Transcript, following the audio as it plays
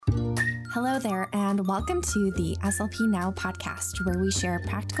Hello there, and welcome to the SLP Now podcast, where we share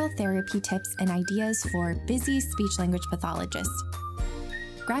practical therapy tips and ideas for busy speech-language pathologists.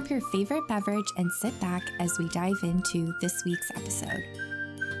 Grab your favorite beverage and sit back as we dive into this week's episode.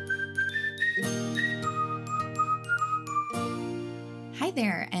 Hi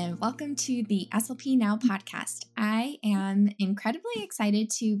there, and welcome to the SLP Now podcast. I am incredibly excited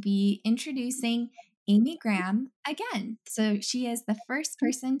to be introducing Amy Graham again. So she is the first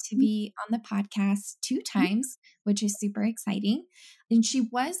person to be on the podcast 2 times, which is super exciting. And she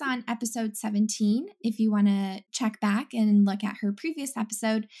was on episode 17, if you want to check back and look at her previous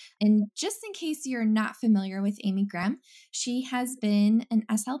episode. And just in case you're not familiar with Amy Graham, she has been an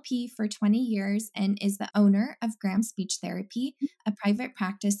SLP for 20 years and is the owner of Graham Speech Therapy, a private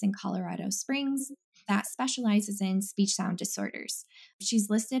practice in Colorado Springs that specializes in speech sound disorders. She's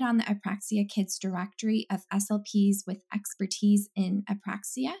listed on the Apraxia Kids Directory of SLPs with expertise in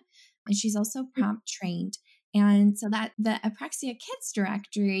Apraxia, and she's also prompt trained. And so that the Apraxia Kids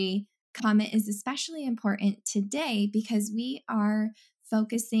Directory comment is especially important today because we are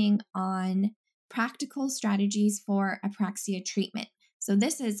focusing on practical strategies for Apraxia treatment. So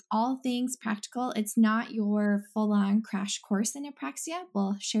this is all things practical. It's not your full-on crash course in Apraxia.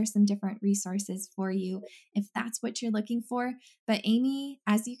 We'll share some different resources for you if that's what you're looking for. But Amy,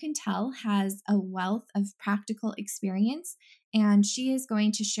 as you can tell, has a wealth of practical experience, and she is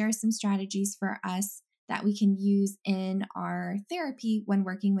going to share some strategies for us that we can use in our therapy when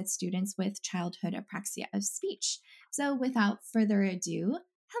working with students with childhood apraxia of speech. So without further ado,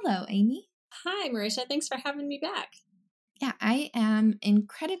 hello, Amy. Hi, Marisha. Thanks for having me back. Yeah, I am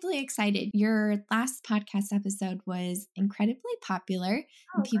incredibly excited. Your last podcast episode was incredibly popular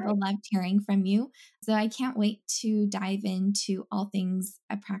and people loved hearing from you. So I can't wait to dive into all things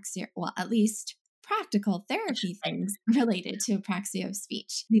apraxia, well, at least practical therapy things related to apraxia of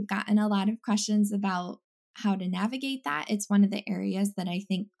speech. We've gotten a lot of questions about how to navigate that. It's one of the areas that I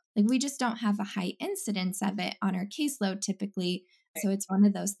think we just don't have a high incidence of it on our caseload typically. So it's one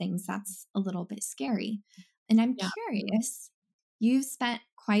of those things that's a little bit scary. And I'm curious, you've spent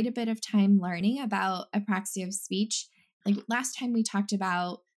quite a bit of time learning about apraxia of speech. Like last time we talked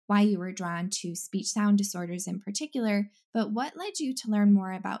about why you were drawn to speech sound disorders in particular, but what led you to learn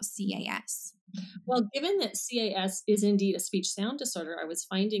more about CAS? Well, given that CAS is indeed a speech sound disorder, I was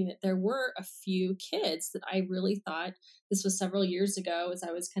finding that there were a few kids that I really thought, this was several years ago as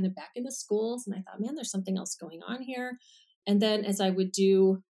I was kind of back in the schools, and I thought, man, there's something else going on here. And then as I would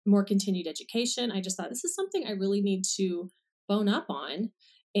do more continued education, I just thought this is something I really need to bone up on.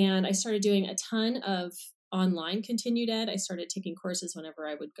 And I started doing a ton of online continued ed. I started taking courses whenever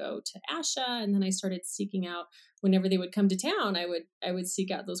I would go to ASHA, and then I started seeking out whenever they would come to town. I would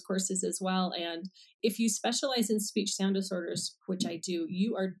seek out those courses as well. And if you specialize in speech sound disorders, which I do,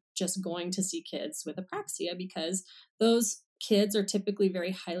 you are just going to see kids with apraxia because those kids are typically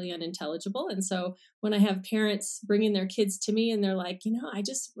very highly unintelligible. And so when I have parents bringing their kids to me and they're like,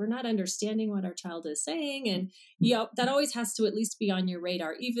 we're not understanding what our child is saying. And that always has to at least be on your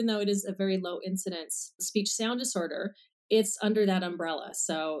radar, even though it is a very low incidence speech sound disorder, it's under that umbrella.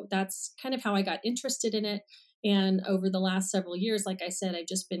 So that's kind of how I got interested in it. And over the last several years, like I said, I've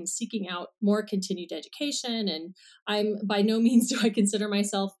just been seeking out more continued education. And I'm by no means do I consider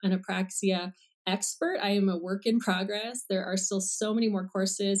myself an apraxia expert. I am a work in progress. There are still so many more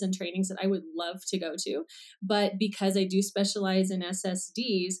courses and trainings that I would love to go to. But because I do specialize in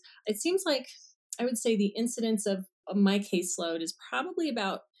SSDs, it seems like I would say the incidence of my caseload is probably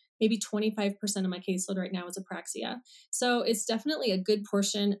about maybe 25% of my caseload right now is apraxia. So it's definitely a good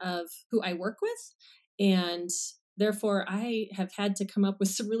portion of who I work with. And therefore, I have had to come up with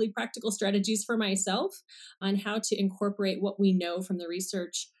some really practical strategies for myself on how to incorporate what we know from the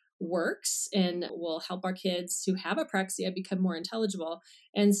research works and will help our kids who have apraxia become more intelligible.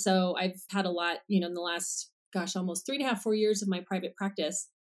 And so I've had a lot, in the last, almost 3.5, 4 years of my private practice,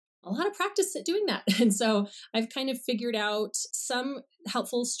 a lot of practice at doing that. And so I've kind of figured out some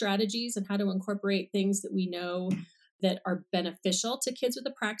helpful strategies and how to incorporate things that we know that are beneficial to kids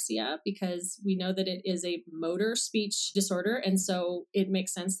with apraxia, because we know that it is a motor speech disorder. And so it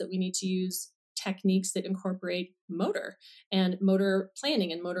makes sense that we need to use techniques that incorporate motor and motor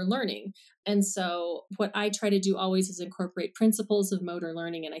planning and motor learning. And so what I try to do always is incorporate principles of motor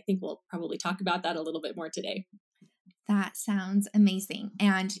learning. And I think we'll probably talk about that a little bit more today. That sounds amazing.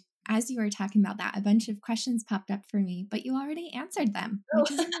 And as you were talking about that, a bunch of questions popped up for me, but you already answered them,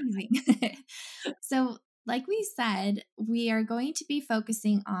 which is amazing. So Like we said, we are going to be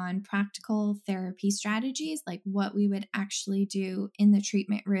focusing on practical therapy strategies, like what we would actually do in the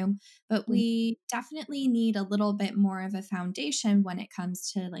treatment room. But we definitely need a little bit more of a foundation when it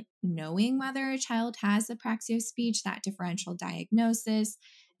comes to like knowing whether a child has apraxia of speech, that differential diagnosis,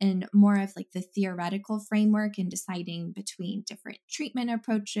 and more of like the theoretical framework and deciding between different treatment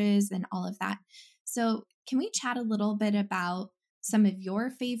approaches and all of that. So, can we chat a little bit about some of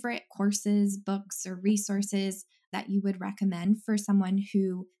your favorite courses, books, or resources that you would recommend for someone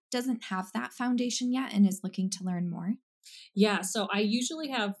who doesn't have that foundation yet and is looking to learn more? Yeah, so I usually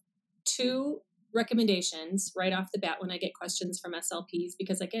have two recommendations right off the bat when I get questions from SLPs,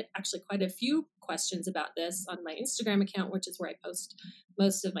 because I get actually quite a few questions about this on my Instagram account, which is where I post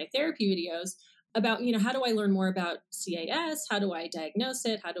most of my therapy videos about, how do I learn more about CAS? How do I diagnose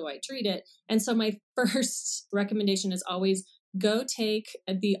it? How do I treat it? And so my first recommendation is always go take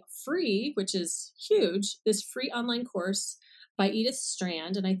the free, which is huge, this free online course by Edith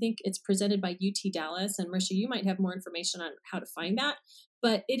Strand. And I think it's presented by UT Dallas. And Marisha, you might have more information on how to find that.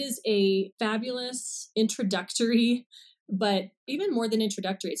 But it is a fabulous introductory, but even more than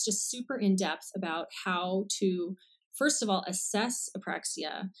introductory, it's just super in depth about how to, first of all, assess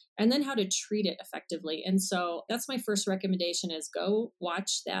apraxia and then how to treat it effectively. And so that's my first recommendation is go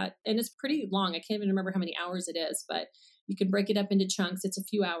watch that. And it's pretty long. I can't even remember how many hours it is, but you can break it up into chunks. It's a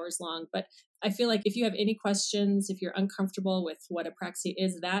few hours long, but I feel like if you have any questions, if you're uncomfortable with what apraxia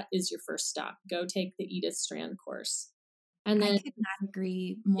is, that is your first stop. Go take the Edith Strand course. And I then, could not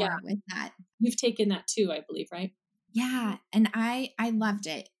agree yeah, more with that. you've taken that too, I believe, right? Yeah, and I loved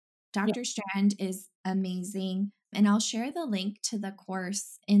it. Yeah. Dr. Strand is amazing, and I'll share the link to the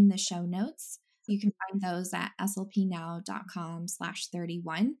course in the show notes. You can find those at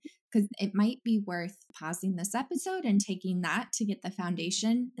slpnow.com/31 because it might be worth pausing this episode and taking that to get the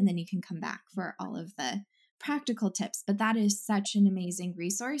foundation, and then you can come back for all of the practical tips. But that is such an amazing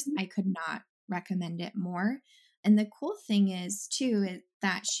resource. I could not recommend it more. And the cool thing is, too, is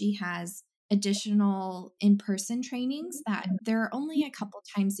that she has additional in-person trainings that there are only a couple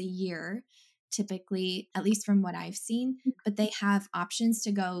times a year, typically, at least from what I've seen, but they have options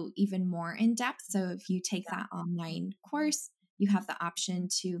to go even more in depth. So if you take that online course, you have the option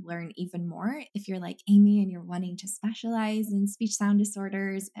to learn even more. If you're like Amy and you're wanting to specialize in speech sound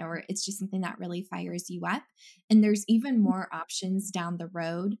disorders, or it's just something that really fires you up. And there's even more options down the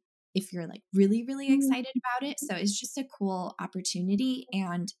road if you're like really, really excited about it. So it's just a cool opportunity.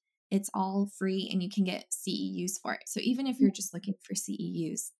 And it's all free and you can get CEUs for it. So even if you're just looking for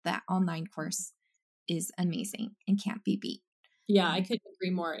CEUs, that online course is amazing and can't be beat. Yeah, I couldn't agree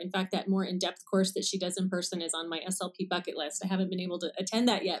more. In fact, that more in-depth course that she does in person is on my SLP bucket list. I haven't been able to attend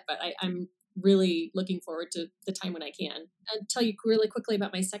that yet, but I'm really looking forward to the time when I can. I'll tell you really quickly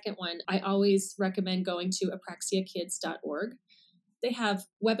about my second one. I always recommend going to apraxiakids.org. They have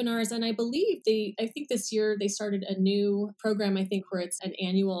webinars, and I think this year they started a new program, I think, where it's an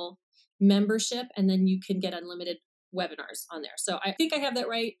annual membership, and then you can get unlimited webinars on there. So I think I have that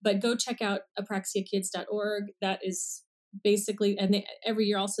right, but go check out apraxiakids.org. That is basically, and every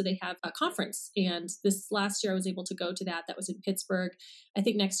year also they have a conference. And this last year I was able to go to that. That was in Pittsburgh. I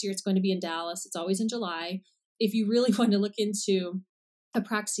think next year it's going to be in Dallas. It's always in July. If you really want to look into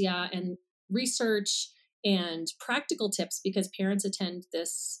apraxia and research and practical tips, because parents attend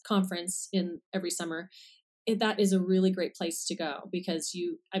this conference in every summer, that is a really great place to go, because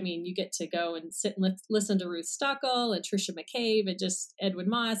you get to go and sit and listen to Ruth Stockel and Tricia McCabe and just Edwin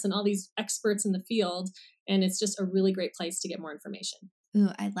Moss and all these experts in the field. And it's just a really great place to get more information. Ooh,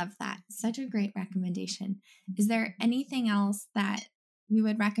 I love that. Such a great recommendation. Is there anything else that you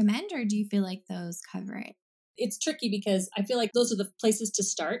would recommend, or do you feel like those cover it? It's tricky because I feel like those are the places to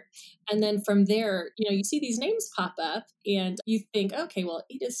start. And then from there, you see these names pop up and you think, okay, well,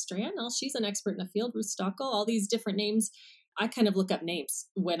 Edith Strand, oh, she's an expert in the field, Ruth Stockel, all these different names. I kind of look up names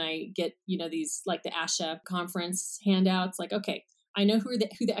when I get, these like the ASHA conference handouts, like, okay, I know who the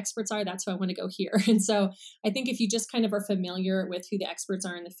experts are. That's who I want to go hear. And so I think if you just kind of are familiar with who the experts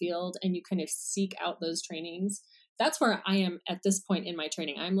are in the field and you kind of seek out those trainings, that's where I am at this point in my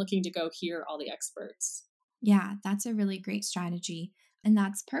training. I'm looking to go hear all the experts. Yeah, that's a really great strategy. And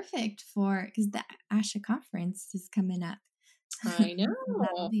that's perfect because the ASHA conference is coming up. I That'll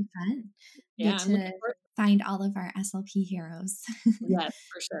know. be fun. Yeah, Get I'm looking to forward. find all of our SLP heroes. Yes,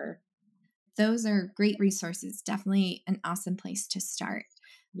 for sure. Those are great resources. Definitely an awesome place to start.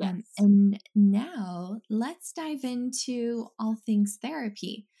 Yes. And now let's dive into all things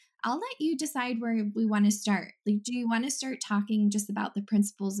therapy. I'll let you decide where we want to start. Like, do you want to start talking just about the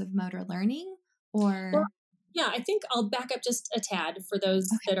principles of motor learning Well, or? yeah, I think I'll back up just a tad for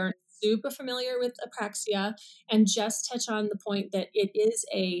those Okay. that aren't super familiar with apraxia and just touch on the point that it is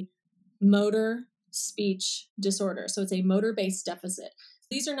a motor speech disorder. So it's a motor-based deficit.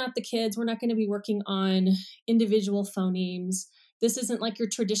 These are not the kids. We're not going to be working on individual phonemes. This isn't like your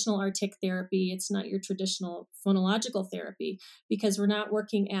traditional artic therapy. It's not your traditional phonological therapy because we're not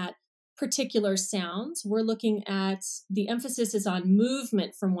working at particular sounds. We're looking at the emphasis is on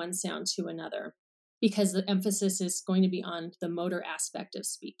movement from one sound to another because the emphasis is going to be on the motor aspect of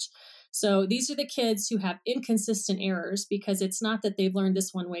speech. So these are the kids who have inconsistent errors because it's not that they've learned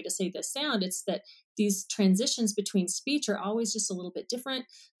this one way to say this sound. It's that these transitions between speech are always just a little bit different.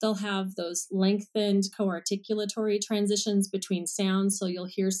 They'll have those lengthened co-articulatory transitions between sounds. So you'll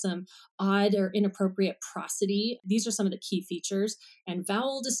hear some odd or inappropriate prosody. These are some of the key features. And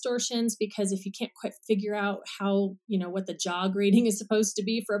vowel distortions, because if you can't quite figure out how, what the jaw grading is supposed to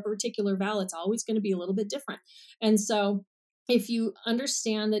be for a particular vowel, it's always going to be a little bit different. And so if you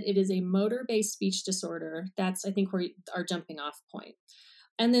understand that it is a motor-based speech disorder, that's, I think, where our jumping off point.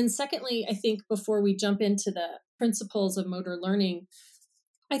 And then secondly, I think before we jump into the principles of motor learning,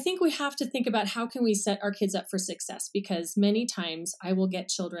 I think we have to think about how can we set our kids up for success, because many times I will get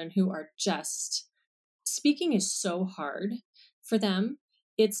children who are just, speaking is so hard for them.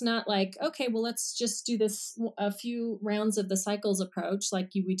 It's not like, okay, well, let's just do this a few rounds of the cycles approach like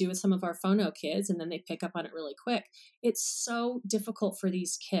we do with some of our phono kids, and then they pick up on it really quick. It's so difficult for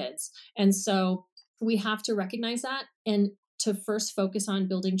these kids. And so we have to recognize that. And to first focus on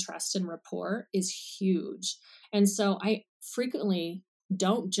building trust and rapport is huge. And so I frequently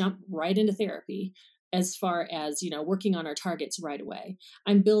don't jump right into therapy as far as, working on our targets right away.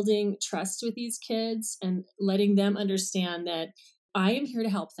 I'm building trust with these kids and letting them understand that I am here to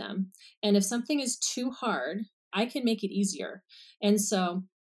help them. And if something is too hard, I can make it easier. And so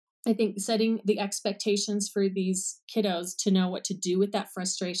I think setting the expectations for these kiddos to know what to do with that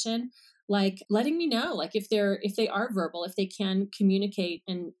frustration, like letting me know, like if they are verbal, if they can communicate,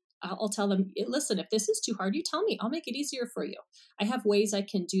 and I'll tell them, listen, if this is too hard, you tell me, I'll make it easier for you. I have ways I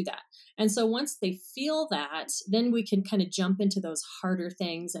can do that. And so once they feel that, then we can kind of jump into those harder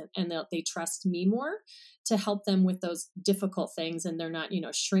things, and they trust me more to help them with those difficult things. And they're not,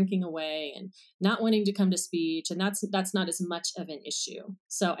 shrinking away and not wanting to come to speech. And that's not as much of an issue.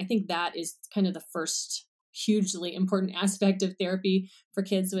 So I think that is kind of the first hugely important aspect of therapy for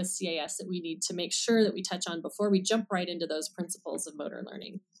kids with CAS that we need to make sure that we touch on before we jump right into those principles of motor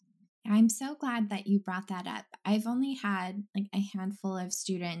learning. I'm so glad that you brought that up. I've only had like a handful of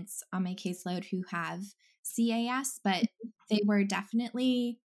students on my caseload who have CAS, but they were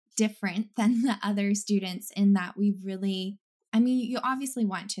definitely different than the other students in that we really, you obviously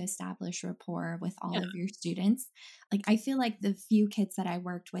want to establish rapport with all of your students. Like, I feel like the few kids that I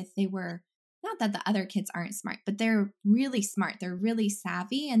worked with, they were, not that the other kids aren't smart, but they're really smart. They're really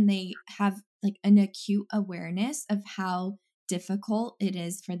savvy, and they have like an acute awareness of how difficult it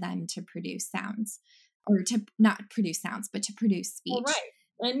is for them to produce sounds, or to not produce sounds, but to produce speech. Well,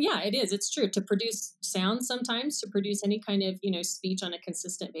 right. And yeah, it is. It's true. To produce sound sometimes, to produce any kind of, speech on a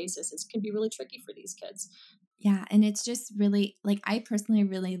consistent basis, it can be really tricky for these kids. Yeah. And it's just really like, I personally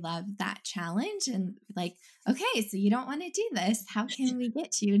really love that challenge, and like, okay, so you don't want to do this. How can we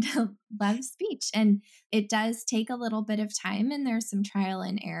get you to love speech? And it does take a little bit of time, and there's some trial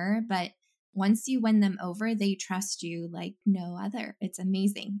and error, but once you win them over, they trust you like no other. It's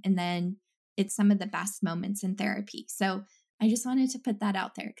amazing. And then it's some of the best moments in therapy. So I just wanted to put that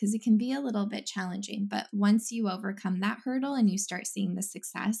out there because it can be a little bit challenging. But once you overcome that hurdle and you start seeing the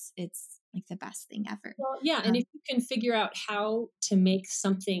success, it's like the best thing ever. Well, yeah. And if you can figure out how to make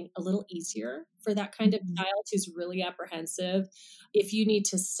something a little easier for that kind of child who's really apprehensive, if you need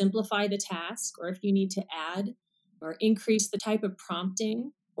to simplify the task, or if you need to add or increase the type of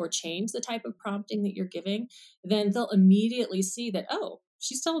prompting or change the type of prompting that you're giving, then they'll immediately see that, oh,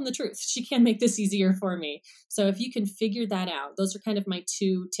 she's telling the truth. She can make this easier for me. So if you can figure that out, those are kind of my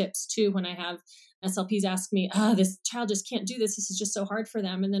 2 tips too. When I have SLPs ask me, this child just can't do this. This is just so hard for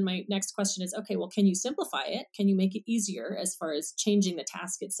them. And then my next question is, okay, well, can you simplify it? Can you make it easier as far as changing the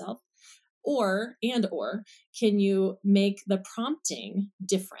task itself? Or can you make the prompting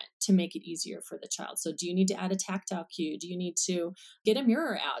different to make it easier for the child? So do you need to add a tactile cue? Do you need to get a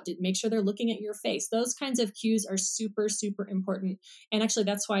mirror out to make sure they're looking at your face? Those kinds of cues are super, super important. And actually,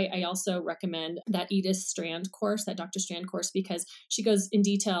 that's why I also recommend that Edith Strand course, that Dr. Strand course, because she goes in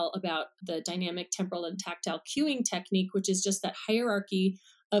detail about the dynamic, temporal, and tactile cueing technique, which is just that hierarchy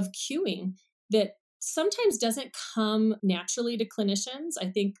of cueing that sometimes doesn't come naturally to clinicians. I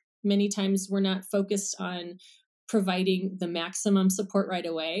think many times we're not focused on providing the maximum support right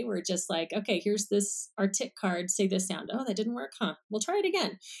away. We're just like, okay, here's our tick card, say this sound. Oh, that didn't work, huh? We'll try it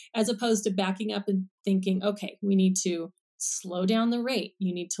again. As opposed to backing up and thinking, okay, we need to slow down the rate.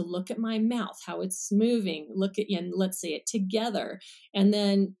 You need to look at my mouth, how it's moving, look at, and let's say it together. And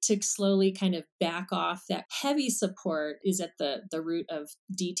then to slowly kind of back off. That heavy support is at the root of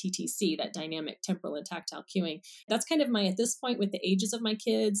DTTC, that dynamic temporal and tactile cueing. That's kind of at this point with the ages of my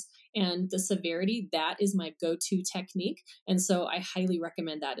kids and the severity, that is my go-to technique. And so I highly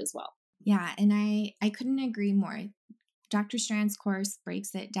recommend that as well. Yeah. And I couldn't agree more. Dr. Strand's course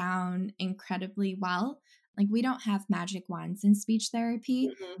breaks it down incredibly well. Like, we don't have magic wands in speech therapy,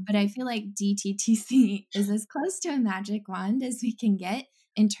 but I feel like DTTC is as close to a magic wand as we can get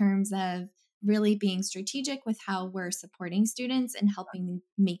in terms of really being strategic with how we're supporting students and helping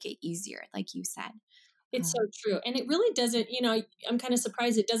make it easier, like you said. It's so true. And it really doesn't, I'm kind of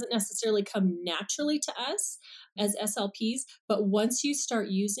surprised it doesn't necessarily come naturally to us as SLPs, but once you start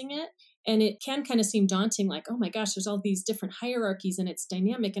using it, and it can kind of seem daunting, like, oh my gosh, there's all these different hierarchies and it's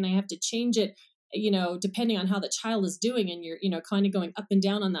dynamic and I have to change it, depending on how the child is doing. And you're, kind of going up and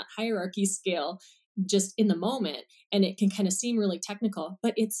down on that hierarchy scale just in the moment. And it can kind of seem really technical,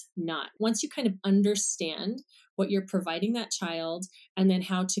 but it's not. Once you kind of understand what you're providing that child and then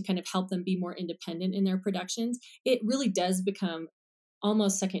how to kind of help them be more independent in their productions, it really does become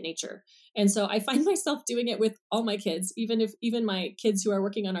almost second nature. And so I find myself doing it with all my kids, even my kids who are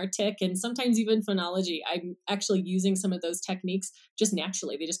working on our TIC and sometimes even phonology. I'm actually using some of those techniques just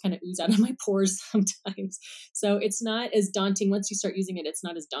naturally. They just kind of ooze out of my pores sometimes. So it's not as daunting. Once you start using it, it's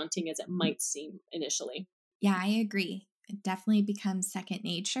not as daunting as it might seem initially. Yeah, I agree. It definitely becomes second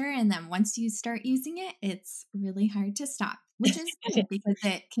nature. And then once you start using it, it's really hard to stop, which is good because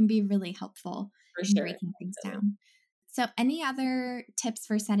it can be really helpful in breaking things down. So any other tips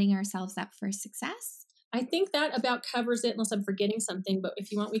for setting ourselves up for success? I think that about covers it, unless I'm forgetting something. But if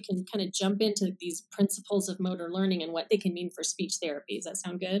you want, we can kind of jump into these principles of motor learning and what they can mean for speech therapy. Does that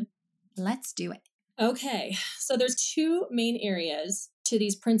sound good? Let's do it. Okay. So there's two main areas to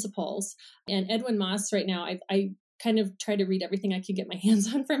these principles. And Edwin Moss right now, I kind of try to read everything I can get my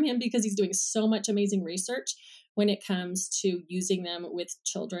hands on from him because he's doing so much amazing research when it comes to using them with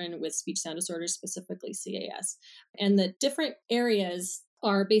children with speech sound disorders, specifically CAS. And the different areas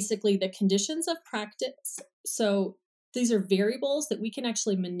are basically the conditions of practice. So these are variables that we can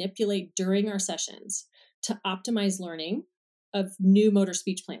actually manipulate during our sessions to optimize learning of new motor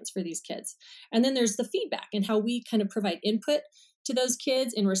speech plans for these kids. And then there's the feedback and how we kind of provide input to those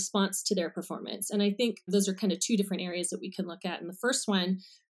kids in response to their performance. And I think those are kind of two different areas that we can look at. And the first one,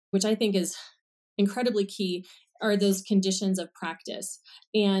 which I think is incredibly key, are those conditions of practice.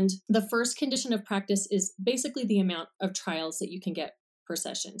 And the first condition of practice is basically the amount of trials that you can get per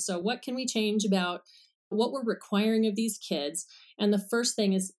session. So what can we change about what we're requiring of these kids? And the first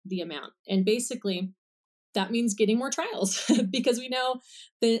thing is the amount. And basically, that means getting more trials because we know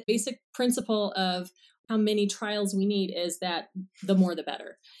the basic principle of how many trials we need is that the more the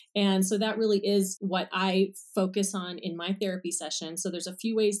better. And so that really is what I focus on in my therapy session. So there's a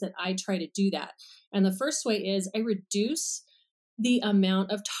few ways that I try to do that. And the first way is I reduce the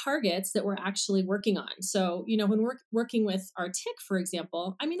amount of targets that we're actually working on. So, when we're working with our TIC, for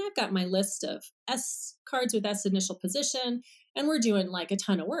example, I've got my list of S cards with S initial position, and we're doing like a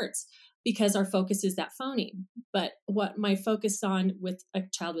ton of words because our focus is that phoneme. But what my focus on with a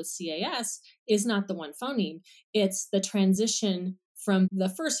child with CAS is not the one phoneme. It's the transition from the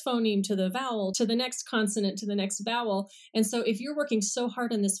first phoneme to the vowel to the next consonant to the next vowel. And so if you're working so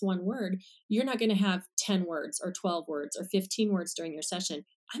hard on this one word, you're not going to have 10 words or 12 words or 15 words during your session.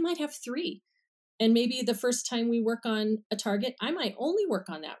 I might have 3. And maybe the first time we work on a target, I might only work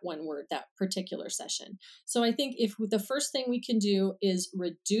on that one word that particular session. So I think if the first thing we can do is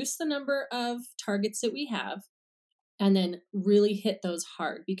reduce the number of targets that we have and then really hit those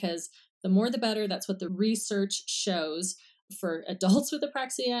hard, because the more the better. That's what the research shows for adults with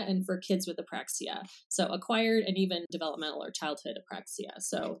apraxia and for kids with apraxia. So acquired and even developmental or childhood apraxia.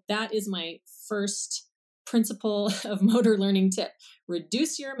 So that is my first principle of motor learning tip.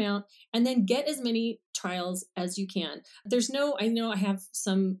 Reduce your amount and then get as many trials as you can. I know I have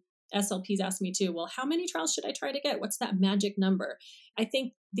some SLPs ask me too, well, how many trials should I try to get? What's that magic number? I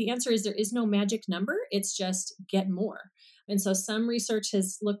think the answer is there is no magic number. It's just get more. And so some research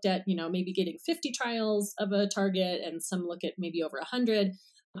has looked at, maybe getting 50 trials of a target, and some look at maybe over 100.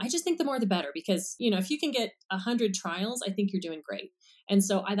 I just think the more the better, because, if you can get 100 trials, I think you're doing great. And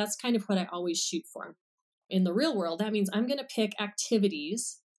so that's kind of what I always shoot for. In the real world, that means I'm going to pick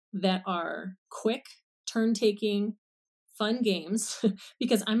activities that are quick, turn-taking, fun games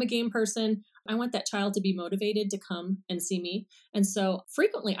because I'm a game person. I want that child to be motivated to come and see me. And so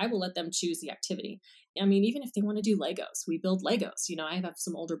frequently I will let them choose the activity. I mean, even if they want to do Legos, we build Legos. I have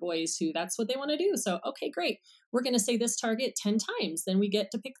some older boys who that's what they want to do. So, okay, great. We're going to say this target 10 times. Then we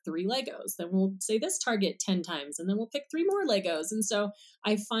get to pick 3 Legos. Then we'll say this target 10 times. And then we'll pick 3 more Legos. And so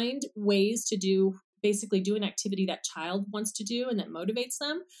I find ways to basically do an activity that child wants to do and that motivates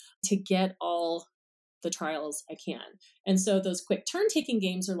them to get all the trials I can. And so those quick turn taking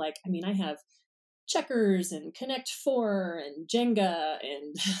games are like, I have checkers and Connect 4 and Jenga,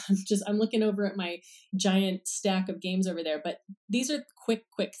 and I'm looking over at my giant stack of games over there. But these are quick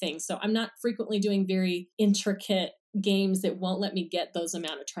things. So I'm not frequently doing very intricate games that won't let me get those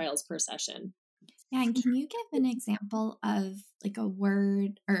amount of trials per session. Yeah. And can you give an example of like a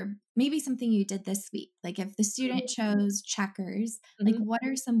word or maybe something you did this week? Like if the student chose checkers, like what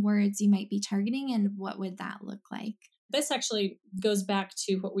are some words you might be targeting and what would that look like? This actually goes back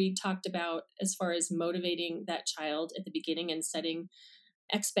to what we talked about as far as motivating that child at the beginning and setting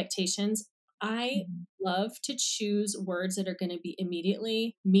expectations. I love to choose words that are going to be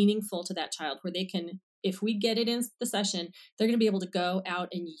immediately meaningful to that child, where they can, if we get it in the session, they're going to be able to go out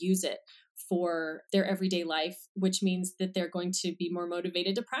and use it for their everyday life, which means that they're going to be more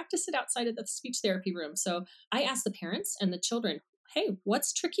motivated to practice it outside of the speech therapy room. So I ask the parents and the children, hey,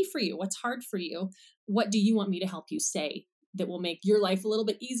 what's tricky for you? What's hard for you? What do you want me to help you say that will make your life a little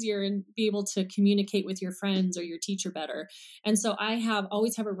bit easier and be able to communicate with your friends or your teacher better? And so I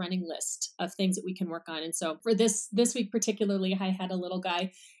always have a running list of things that we can work on. And so for this week particularly, I had a little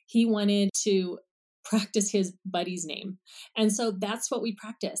guy, he wanted to practice his buddy's name. And so that's what we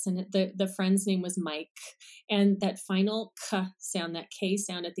practice. And the friend's name was Mike. And that final K sound, that K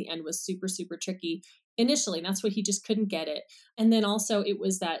sound at the end was super, super tricky initially. That's what he just couldn't get it. And then also it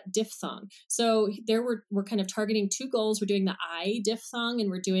was that diphthong. So we're kind of targeting 2 goals. We're doing the I diphthong and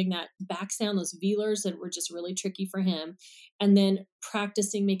we're doing that back sound, those velars that were just really tricky for him. And then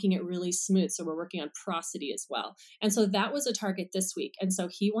practicing making it really smooth. So we're working on prosody as well. And so that was a target this week. And so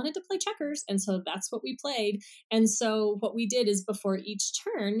he wanted to play checkers. And so that's what we played. And so what we did is before each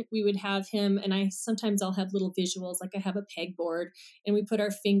turn, we would have him, and I'll have little visuals, like I have a pegboard and we put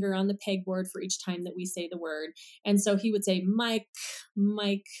our finger on the pegboard for each time that we say the word. And so he would say, Mike,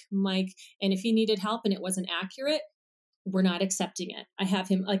 Mike, Mike. And if he needed help and it wasn't accurate, we're not accepting it. I have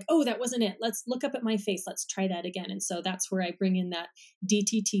him like, oh, that wasn't it. Let's look up at my face. Let's try that again. And so that's where I bring in that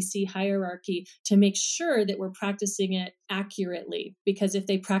DTTC hierarchy to make sure that we're practicing it accurately. Because if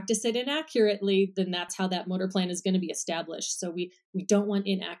they practice it inaccurately, then that's how that motor plan is going to be established. So we don't want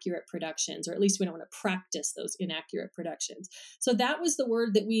inaccurate productions, or at least we don't want to practice those inaccurate productions. So that was the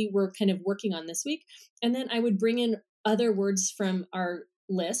word that we were kind of working on this week. And then I would bring in other words from our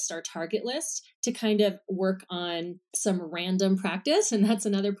target list, to kind of work on some random practice. And that's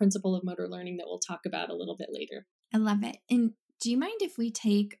another principle of motor learning that we'll talk about a little bit later. I love it. And do you mind if we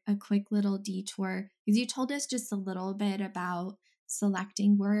take a quick little detour? Because you told us just a little bit about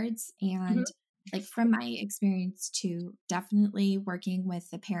selecting words and like from my experience too, definitely working with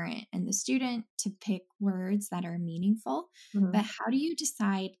the parent and the student to pick words that are meaningful. But how do you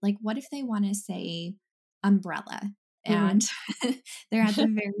decide, like, what if they want to say umbrella? And they're at the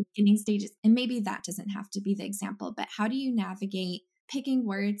very beginning stages. And maybe that doesn't have to be the example, but how do you navigate picking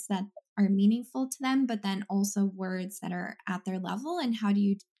words that are meaningful to them, but then also words that are at their level? And how do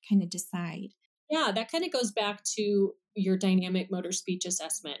you kind of decide? Yeah, that kind of goes back to your dynamic motor speech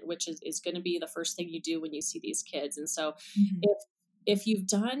assessment, which is going to be the first thing you do when you see these kids. And so if you've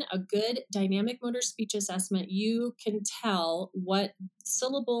done a good dynamic motor speech assessment, you can tell what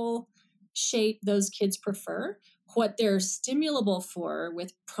syllable shape those kids prefer, what they're stimulable for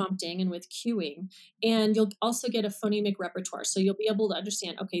with prompting and with cueing. And you'll also get a phonemic repertoire. So you'll be able to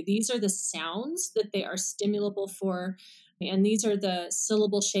understand, okay, these are the sounds that they are stimulable for, and these are the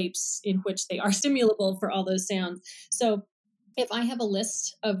syllable shapes in which they are stimulable for all those sounds. So if I have a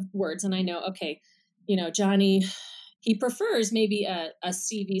list of words and I know, okay, Johnny, he prefers maybe a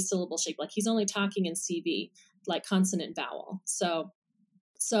CV syllable shape, like he's only talking in CV, like consonant vowel. So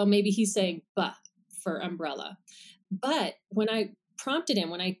maybe he's saying "ba" for umbrella. But when I prompted him,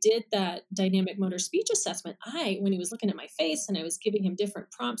 when I did that dynamic motor speech assessment, when he was looking at my face and I was giving him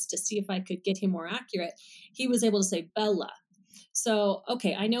different prompts to see if I could get him more accurate, he was able to say Bella. So,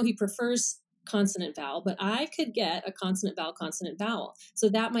 okay, I know he prefers consonant vowel, but I could get a consonant vowel. So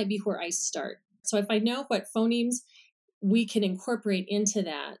that might be where I start. So if I know what phonemes we can incorporate into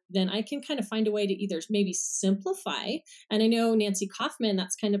that, then I can kind of find a way to either maybe simplify. And I know Nancy Kaufman,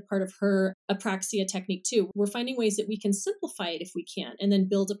 that's kind of part of her Apraxia technique too. We're finding ways that we can simplify it if we can, and then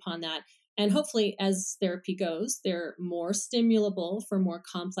build upon that And hopefully, as therapy goes, they're more stimulable for more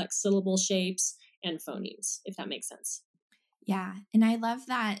complex syllable shapes and phonemes, if that makes sense. Yeah. And I love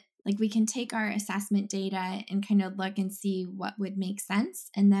that, like, we can take our assessment data and kind of look and see what would make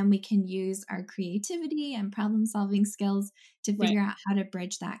sense. And then we can use our creativity and problem solving skills to Right. figure out how to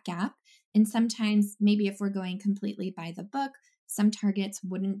bridge that gap. And sometimes, maybe if we're going completely by the book, some targets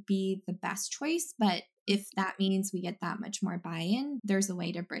wouldn't be the best choice. But if that means we get that much more buy in, there's a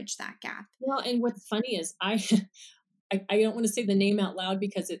way to bridge that gap. Well, and what's funny is I don't want to say the name out loud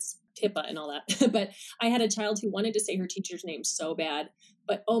because it's HIPAA and all that, but I had a child who wanted to say her teacher's name so bad,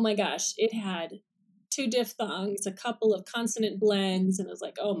 but oh my gosh, it had 2 diphthongs, a couple of consonant blends, and I was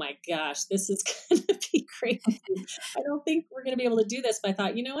like, oh my gosh, this is going to be crazy. I don't think we're going to be able to do this, but I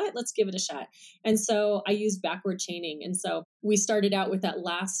thought, you know what, let's give it a shot. And so I used backward chaining. And so we started out with that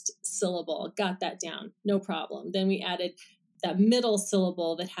last syllable, got that down, no problem. Then we added that middle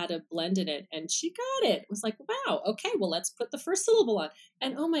syllable that had a blend in it, and she got it. It was like, wow, okay, well, let's put the first syllable on.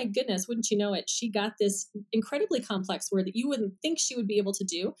 And oh my goodness, wouldn't you know it, she got this incredibly complex word that you wouldn't think she would be able to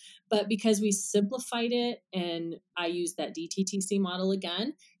do. But because we simplified it and I used that DTTC model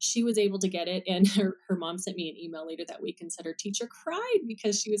again, she was able to get it. And her mom sent me an email later that week and said her teacher cried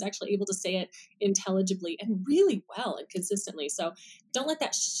because she was actually able to say it intelligibly and really well and consistently. So don't let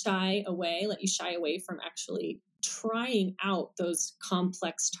that let you shy away from actually trying out those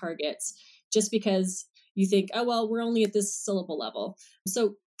complex targets just because you think, oh, well, we're only at this syllable level.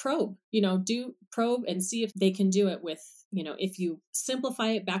 So do probe and see if they can do it with, if you simplify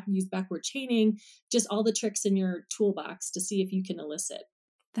it use backward chaining, just all the tricks in your toolbox to see if you can elicit.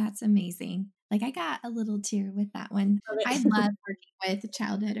 That's amazing. Like, I got a little tear with that one. I love working with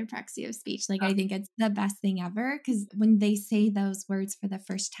childhood apraxia of speech. Like, I think it's the best thing ever because when they say those words for the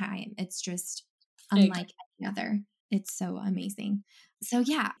first time, it's just unlike any other. It's so amazing. So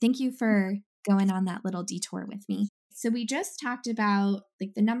yeah, thank you for going on that little detour with me. So we just talked about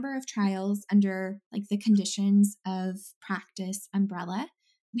like the number of trials under like the conditions of practice umbrella.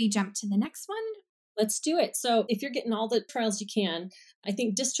 We jump to the next one. Let's do it. So if you're getting all the trials you can, I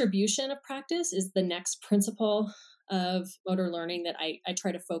think distribution of practice is the next principle of motor learning that I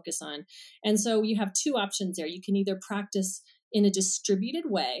try to focus on. And so you have 2 options there. You can either practice in a distributed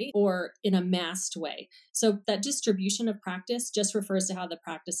way or in a massed way. So that distribution of practice just refers to how the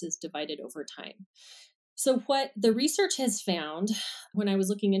practice is divided over time. So what the research has found when I was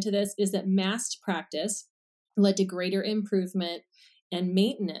looking into this is that massed practice led to greater improvement and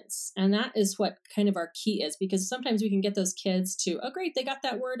maintenance. And that is what kind of our key is, because sometimes we can get those kids to, oh, great, they got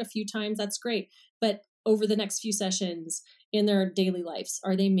that word a few times. That's great. But over the next few sessions in their daily lives,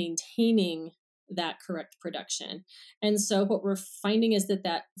 are they maintaining that correct production? And so what we're finding is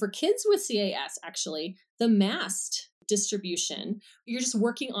that for kids with CAS, actually, the massed distribution, you're just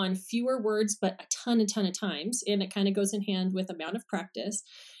working on fewer words, but a ton of times. And it kind of goes in hand with amount of practice.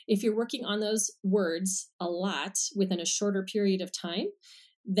 If you're working on those words a lot within a shorter period of time,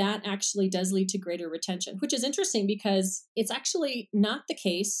 that actually does lead to greater retention, which is interesting because it's actually not the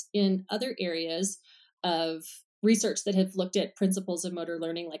case in other areas of research that have looked at principles of motor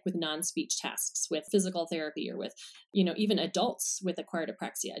learning, like with non-speech tasks, with physical therapy, or with, even adults with acquired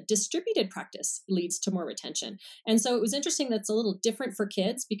apraxia. Distributed practice leads to more retention. And so it was interesting that's a little different for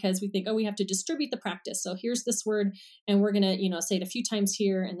kids because we think, oh, we have to distribute the practice. So here's this word and we're going to, say it a few times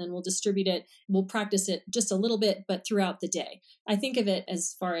here and then we'll distribute it. We'll practice it just a little bit, but throughout the day. I think of it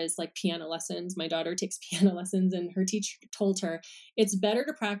as far as like piano lessons. My daughter takes piano lessons and her teacher told her it's better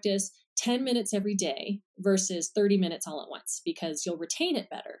to practice 10 minutes every day versus 30 minutes all at once because you'll retain it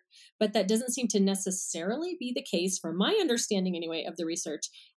better. But that doesn't seem to necessarily be the case, from my understanding anyway of the research,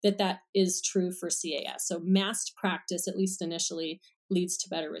 that is true for CAS. So massed practice, at least initially, leads to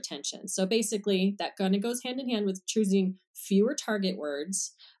better retention. So basically that kind of goes hand in hand with choosing fewer target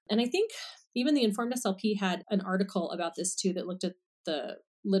words. And I think even the Informed SLP had an article about this too that looked at the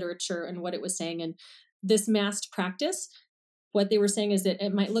literature and what it was saying. And this massed practice, what they were saying is that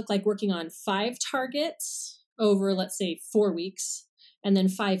it might look like working on 5 targets over, let's say, 4 weeks, and then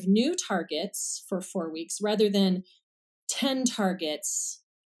 5 new targets for 4 weeks, rather than 10 targets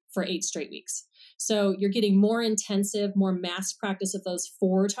for 8 straight weeks. So you're getting more intensive, more mass practice of those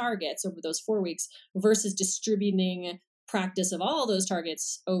 4 targets over those 4 weeks versus distributing practice of all those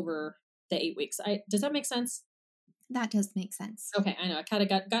targets over the 8 weeks. Does that make sense? That does make sense. Okay, I know I kind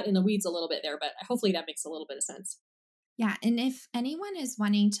of got in the weeds a little bit there, but hopefully that makes a little bit of sense. Yeah. And if anyone is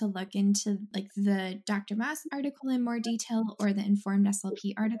wanting to look into like the Dr. Moss article in more detail or the Informed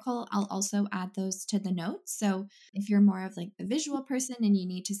SLP article, I'll also add those to the notes. So if you're more of like the visual person and you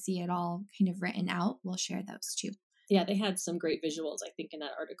need to see it all kind of written out, we'll share those too. Yeah, they had some great visuals, I think, in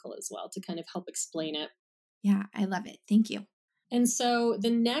that article as well to kind of help explain it. Yeah, I love it. Thank you. And so the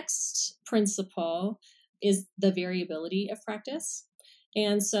next principle is the variability of practice.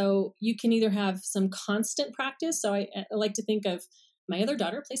 And so you can either have some constant practice. So I like to think of my other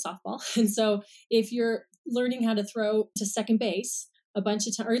daughter plays softball. And so if you're learning how to throw to second base a bunch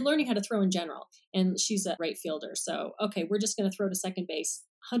of times, or learning how to throw in general, and she's a right fielder. So, okay, we're just going to throw to second base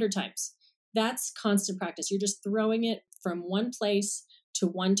 100 times. That's constant practice. You're just throwing it from one place to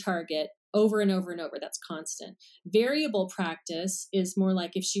one target over and over and over. That's constant. Variable practice is more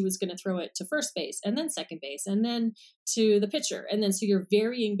like if she was going to throw it to first base and then second base and then to the pitcher. And then so you're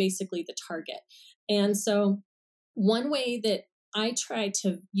varying basically the target. And so one way that I try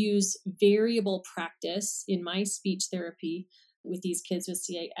to use variable practice in my speech therapy with these kids with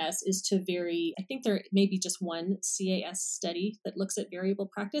CAS is to vary. I think there may be just one CAS study that looks at variable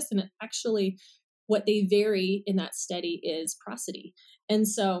practice. And actually what they vary in that study is prosody. And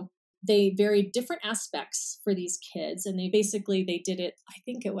so they varied different aspects for these kids. And they did it, I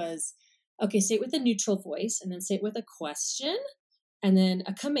think it was, okay, say it with a neutral voice and then say it with a question and then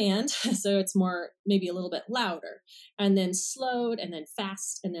a command. So it's more, maybe a little bit louder, and then slowed and then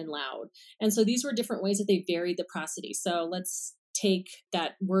fast and then loud. And so these were different ways that they varied the prosody. So let's take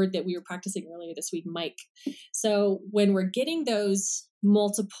that word that we were practicing earlier this week, mic. So when we're getting those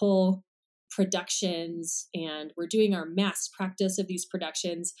multiple productions and we're doing our mass practice of these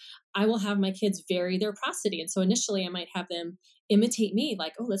productions, I will have my kids vary their prosody. And so initially I might have them imitate me,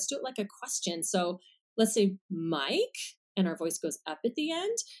 like, oh, let's do it like a question. So let's say mic, and our voice goes up at the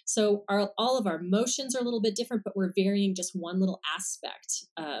end. So all of our motions are a little bit different, but we're varying just one little aspect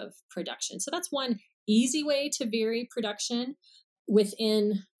of production. So that's one easy way to vary production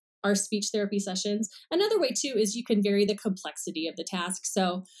within our speech therapy sessions. Another way too is you can vary the complexity of the task.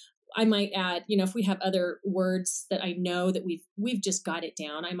 So I might add, if we have other words that I know that we've just got it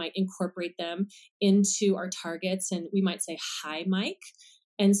down, I might incorporate them into our targets, and we might say, hi, Mike.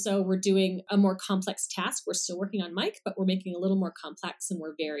 And so we're doing a more complex task. We're still working on Mike, but we're making a little more complex and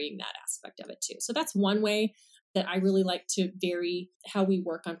we're varying that aspect of it too. So that's one way that I really like to vary how we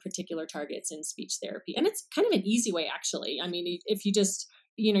work on particular targets in speech therapy. And it's kind of an easy way, actually. I mean, if you just,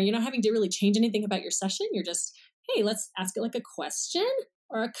 you're not having to really change anything about your session. You're just, hey, let's ask it like a question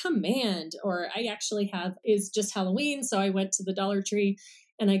or a command. Or I actually is just Halloween. So I went to the Dollar Tree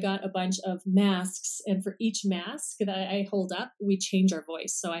and I got a bunch of masks. And for each mask that I hold up, we change our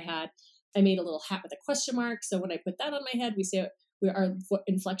voice. So I made a little hat with a question mark. So when I put that on my head, we say our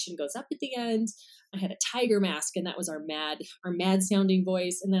inflection goes up at the end. I had a tiger mask, and that was our mad sounding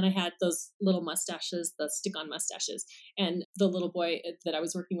voice. And then I had those little mustaches, the stick-on mustaches. And the little boy that I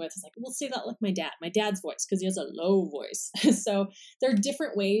was working with is like, we'll say that like my dad's voice, because he has a low voice. So there are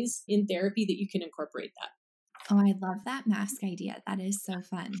different ways in therapy that you can incorporate that. Oh, I love that mask idea. That is so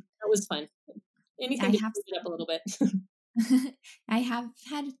fun. That was fun. Anything to change it up a little bit. I have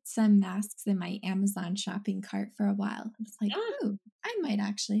had some masks in my Amazon shopping cart for a while. It's like, oh, I might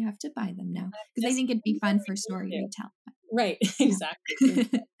actually have to buy them now, because I think it'd be fun for story retell. Right, exactly.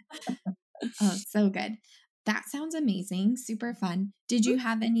 Oh, so good. That sounds amazing. Super fun. Did you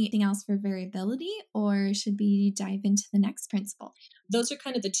have anything else for variability, or should we dive into the next principle? Those are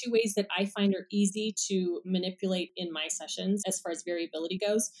kind of the two ways that I find are easy to manipulate in my sessions as far as variability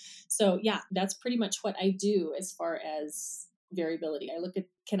goes. So yeah, that's pretty much what I do as far as variability. I look at,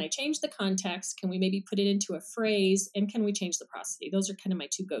 can I change the context? Can we maybe put it into a phrase? And can we change the prosody? Those are kind of my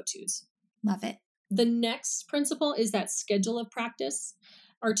two go-tos. Love it. The next principle is that schedule of practice.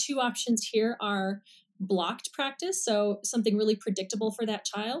 Our two options here are blocked practice. So something really predictable for that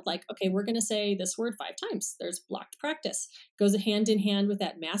child, like, okay, we're going to say this word 5 times. There's blocked practice. Goes hand in hand with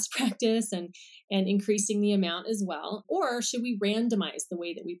that mass practice and increasing the amount as well. Or should we randomize the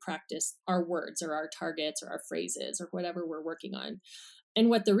way that we practice our words or our targets or our phrases or whatever we're working on?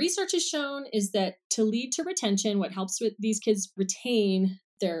 And what the research has shown is that to lead to retention, what helps with these kids retain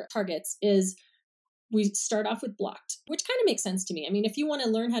their targets is we start off with blocked, which kind of makes sense to me. I mean, if you want to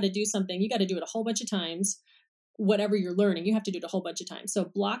learn how to do something, you got to do it a whole bunch of times. Whatever you're learning, you have to do it a whole bunch of times.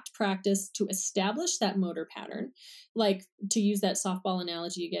 So blocked practice to establish that motor pattern, like to use that softball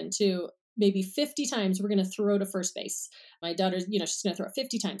analogy again too, maybe 50 times we're going to throw to first base. My daughter's, she's going to throw it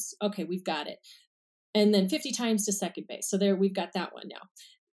 50 times. Okay, we've got it. And then 50 times to second base. So there, we've got that one now.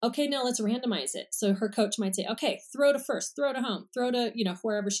 Okay, now let's randomize it. So her coach might say, okay, throw to first, throw to home, throw to,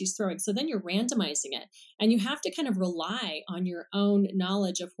 wherever she's throwing. So then you're randomizing it, and you have to kind of rely on your own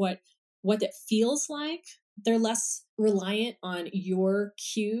knowledge of what that feels like they're less reliant on your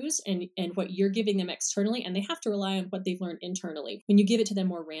cues and what you're giving them externally, and they have to rely on what they've learned internally when you give it to them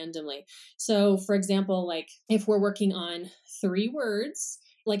more randomly. So for example, like if we're working on 3 words,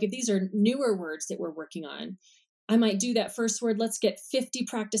 like if these are newer words that we're working on, I might do that first word. Let's get 50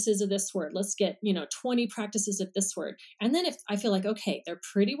 practices of this word. Let's get, 20 practices of this word. And then if I feel like, okay, they're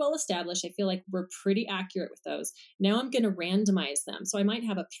pretty well established, I feel like we're pretty accurate with those. Now I'm going to randomize them. So I might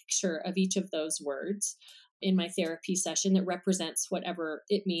have a picture of each of those words in my therapy session that represents whatever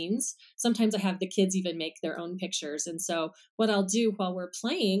it means. Sometimes I have the kids even make their own pictures. And so what I'll do while we're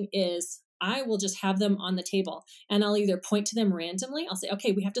playing is I will just have them on the table and I'll either point to them randomly. I'll say,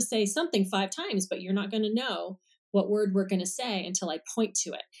 okay, we have to say something 5 times, but you're not going to know what word we're going to say until I point to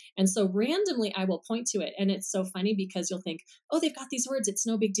it. And so randomly I will point to it. And it's so funny because you'll think, oh, they've got these words. It's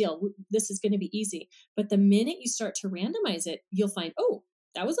no big deal. This is going to be easy. But the minute you start to randomize it, you'll find, oh,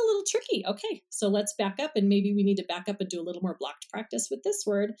 that was a little tricky. Okay, so let's back up and maybe we need to back up and do a little more blocked practice with this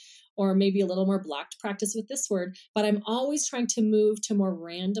word, or maybe a little more blocked practice with this word. But I'm always trying to move to more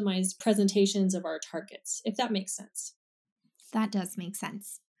randomized presentations of our targets, if that makes sense. That does make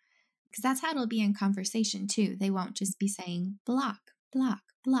sense. Because that's how it'll be in conversation too. They won't just be saying block, block,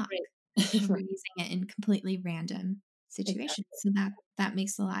 block. Right. We're using it in completely random situations. Exactly. So that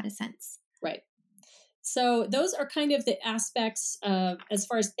makes a lot of sense. Right. So those are kind of the aspects of, as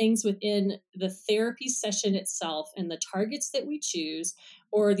far as things within the therapy session itself and the targets that we choose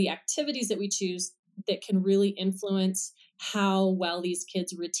or the activities that we choose that can really influence how well these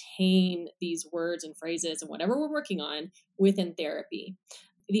kids retain these words and phrases and whatever we're working on within therapy.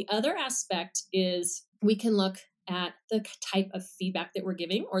 The other aspect is we can look at the type of feedback that we're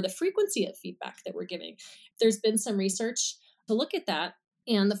giving or the frequency of feedback that we're giving. There's been some research to look at that.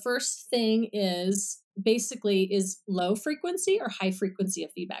 And the first thing is low frequency or high frequency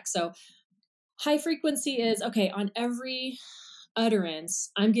of feedback. So high frequency is, okay, on every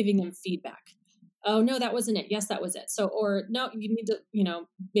utterance, I'm giving them feedback. Oh, no, that wasn't it. Yes, that was it. So, or no, you need to,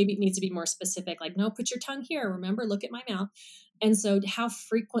 maybe it needs to be more specific. Like, no, put your tongue here. Remember, look at my mouth. And so how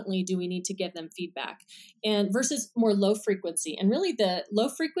frequently do we need to give them feedback and versus more low frequency? And really the low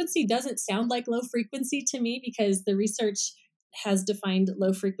frequency doesn't sound like low frequency to me because the research has defined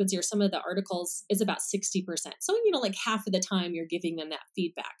low frequency, or some of the articles is about 60%. So, like half of the time you're giving them that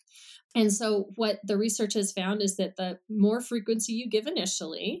feedback. And so what the research has found is that the more frequency you give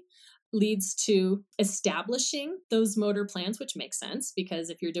initially leads to establishing those motor plans, which makes sense because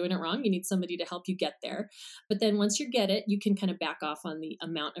if you're doing it wrong, you need somebody to help you get there. But then once you get it, you can kind of back off on the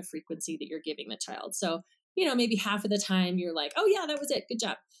amount of frequency that you're giving the child. So, maybe half of the time you're like, oh yeah, that was it. Good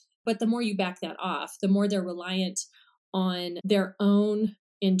job. But the more you back that off, the more they're reliant on their own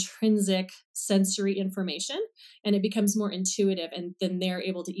intrinsic sensory information, and it becomes more intuitive, and then they're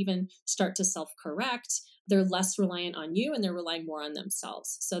able to even start to self-correct. They're less reliant on you and they're relying more on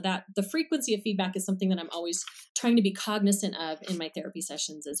themselves. So that the frequency of feedback is something that I'm always trying to be cognizant of in my therapy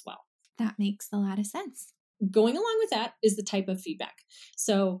sessions as well. That makes a lot of sense. Going along with that is the type of feedback.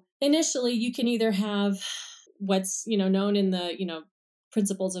 So initially you can either have what's, known in the,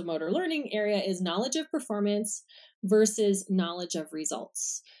 principles of motor learning area is knowledge of performance versus knowledge of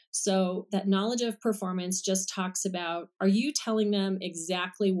results. So that knowledge of performance just talks about, are you telling them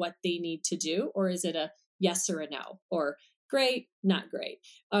exactly what they need to do? Or is it a yes or a no? Or great, not great.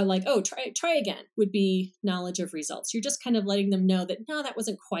 Like, oh, try again would be knowledge of results. You're just kind of letting them know that, no, that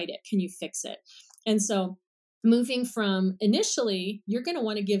wasn't quite it. Can you fix it? And so moving from initially, you're going to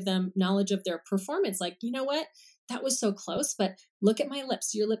want to give them knowledge of their performance. Like, you know what? That was so close, but look at my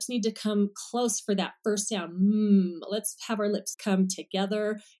lips. Your lips need to come close for that first sound. Let's have our lips come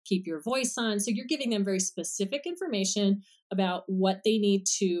together. Keep your voice on. So you're giving them very specific information about what they need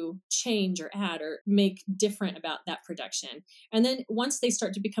to change or add or make different about that production. And then once they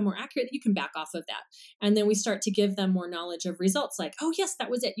start to become more accurate, you can back off of that. And then we start to give them more knowledge of results like, oh, yes, that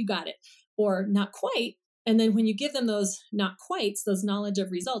was it. You got it. Or not quite. And then when you give them those not quites, those knowledge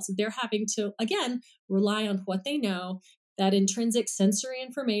of results, they're having to, again, rely on what they know, that intrinsic sensory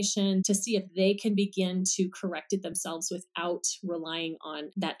information to see if they can begin to correct it themselves without relying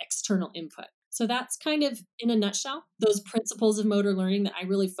on that external input. So that's kind of, in a nutshell, those principles of motor learning that I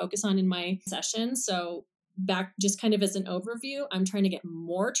really focus on in my sessions. So back just kind of as an overview, I'm trying to get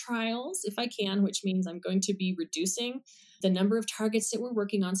more trials if I can, which means I'm going to be reducing the number of targets that we're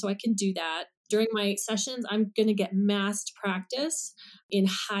working on so I can do that. During my sessions, I'm going to get massed practice in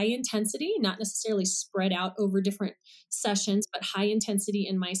high intensity, not necessarily spread out over different sessions, but high intensity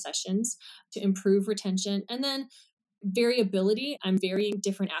in my sessions to improve retention. And then variability, I'm varying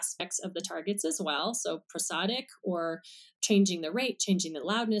different aspects of the targets as well. So prosodic or changing the rate, changing the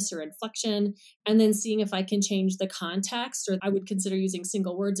loudness or inflection, and then seeing if I can change the context, or I would consider using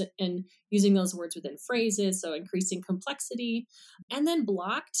single words and using those words within phrases, so increasing complexity, and then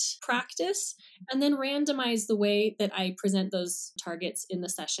blocked practice, and then randomize the way that I present those targets in the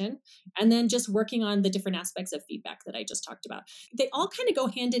session, and then just working on the different aspects of feedback that I just talked about. They all kind of go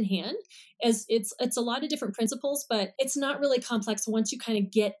hand in hand, as it's a lot of different principles, but it's not really complex once you kind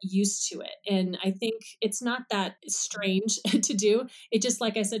of get used to it. And I think it's not that strange to do. It just,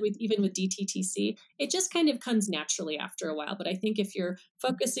 like I said, even with DTTC, it just kind of comes naturally after a while. But I think if you're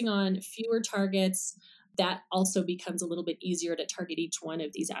focusing on fewer targets, that also becomes a little bit easier to target each one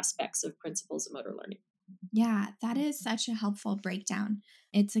of these aspects of principles of motor learning. Yeah, that is such a helpful breakdown.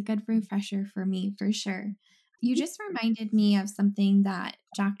 It's a good refresher for me, for sure. You just reminded me of something that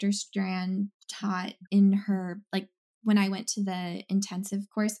Dr. Strand taught in her, like when I went to the intensive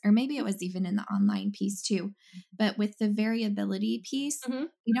course, or maybe it was even in the online piece too. But with the variability piece, Mm-hmm.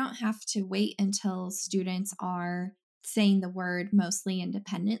 we don't have to wait until students are saying the word mostly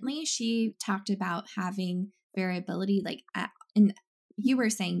independently. She talked about having variability, like in you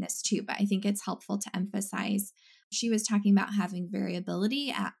were saying this too, but I think it's helpful to emphasize. She was talking about having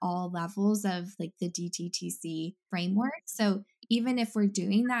variability at all levels of like the DTTC framework. So even if we're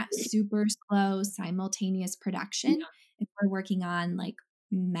doing that super slow simultaneous production, Yeah. if we're working on like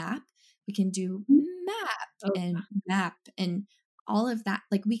map, we can do Oh, map and all of that.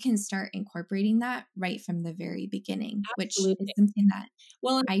 Like we can start incorporating that right from the very beginning, which is absolutely. something that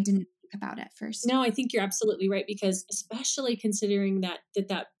Well, I didn't think about at first. no, I think you're absolutely right, because especially considering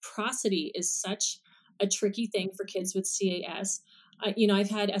that prosody is such a tricky thing for kids with CAS. I've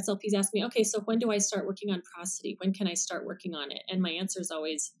had SLPs ask me, okay, so when do I start working on prosody? When can I start working on it? And my answer is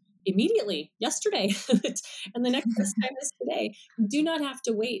always immediately, yesterday. And the next best time is today. We do not have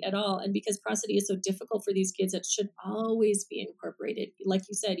to wait at all. And because prosody is so difficult for these kids, it should always be incorporated. Like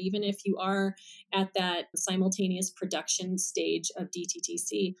you said, even if you are at that simultaneous production stage of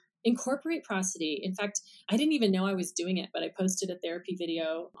DTTC, incorporate prosody. In fact, I didn't even know I was doing it, but I posted a therapy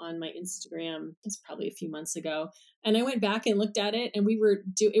video on my Instagram. It's probably a few months ago. And I went back and looked at it, and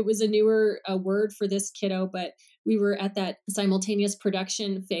it was a newer word for this kiddo, but we were at that simultaneous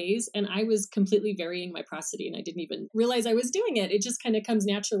production phase, and I was completely varying my prosody, and I didn't even realize I was doing it. It just kind of comes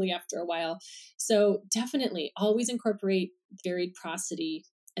naturally after a while. So definitely always incorporate varied prosody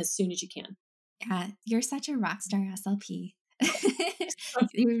as soon as you can. Yeah, you're such a rock star SLP.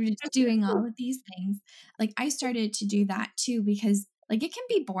 You were just doing all of these things. Like I started to do that too because like it can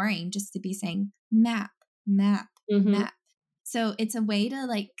be boring just to be saying map, map, Mm-hmm. map. So it's a way to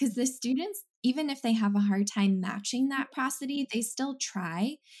like because the students, even if they have a hard time matching that prosody, they still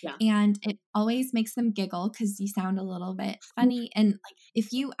try. Yeah. And it always makes them giggle because you sound a little bit funny. And like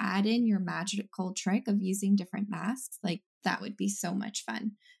if you add in your magical trick of using different masks, like that would be so much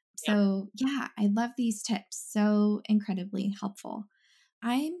fun. Yeah. So, yeah, I love these tips. So incredibly helpful.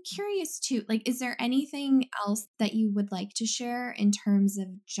 I'm curious too, like, is there anything else that you would like to share in terms of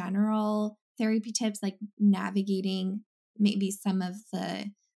general therapy tips, like navigating maybe some of the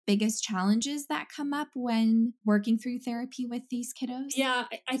biggest challenges that come up when working through therapy with these kiddos? Yeah,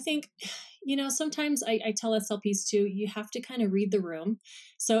 I think, sometimes I tell SLPs too, you have to kind of read the room.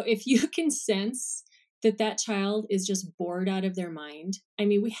 So if you can sense that child is just bored out of their mind, I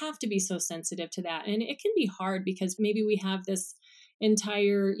mean, we have to be so sensitive to that. And it can be hard because maybe we have this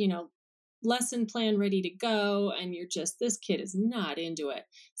entire, lesson plan ready to go, and this kid is not into it.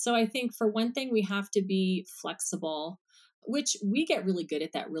 So I think for one thing, we have to be flexible, which we get really good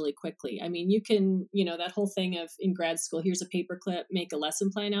at that really quickly. I mean, you can, that whole thing of in grad school, here's a paperclip, make a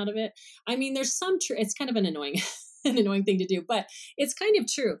lesson plan out of it. I mean, there's it's kind of an annoying, an annoying thing to do, but it's kind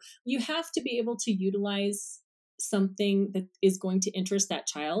of true. You have to be able to utilize something that is going to interest that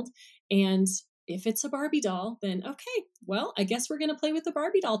child. And if it's a Barbie doll, then okay, well, I guess we're going to play with the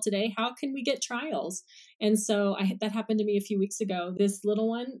Barbie doll today. How can we get trials? And so that happened to me a few weeks ago. This little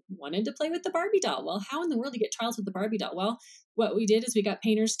one wanted to play with the Barbie doll. Well, how in the world do you get trials with the Barbie doll? Well, what we did is we got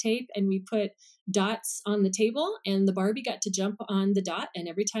painter's tape and we put dots on the table, and the Barbie got to jump on the dot. And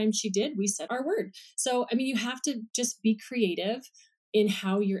every time she did, we said our word. So, I mean, you have to just be creative in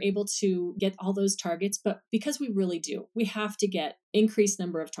how you're able to get all those targets. But because we really do, we have to get increased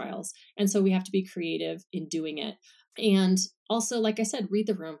number of trials. And so we have to be creative in doing it. And also, like I said, read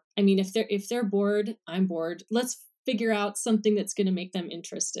the room. I mean, if they're bored, I'm bored. Let's figure out something that's going to make them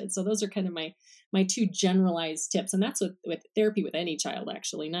interested. So those are kind of my two generalized tips. And that's with therapy with any child,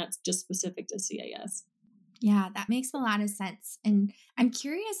 actually, not just specific to CAS. Yeah, that makes a lot of sense. And I'm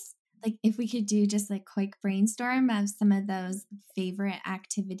curious, like, if we could do just a quick brainstorm of some of those favorite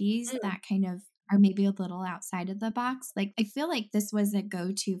activities that kind of are maybe a little outside of the box. Like, I feel like this was a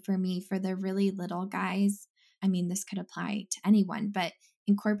go-to for me for the really little guys. I mean, this could apply to anyone, but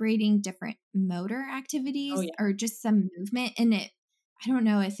incorporating different motor Oh activities yeah. or just some movement in it. I don't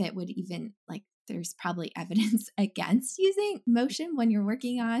know if it would even like, there's probably evidence against using motion when you're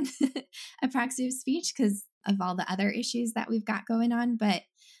working on apraxia of speech because of all the other issues that we've got going on. But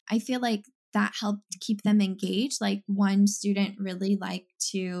I feel like that helped keep them engaged. Like one student really liked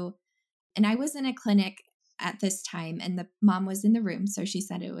to, and I was in a clinic at this time and the mom was in the room. So she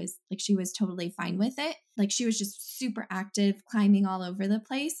said it was like she was totally fine with it. Like she was just super active, climbing all over the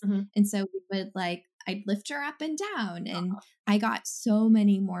place. Mm-hmm. And so we would like, I'd lift her up and down. And I got so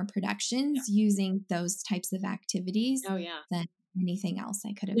many more productions using those types of activities Oh yeah. than anything else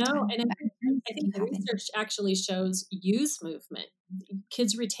I could have No, done. and But I'm curious I if think you the have any. research actually shows use movement.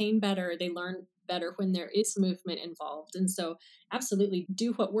 Kids retain better. They learn better when there is movement involved. And so absolutely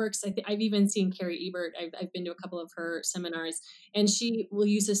do what works. I've even seen Carrie Ebert. I've been to a couple of her seminars and she will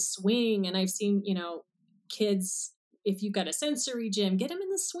use a swing. And I've seen, kids, if you've got a sensory gym, get them in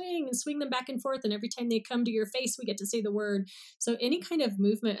the swing and swing them back and forth. And every time they come to your face, we get to say the word. So any kind of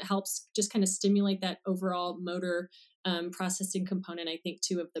movement helps just kind of stimulate that overall motor processing component, I think,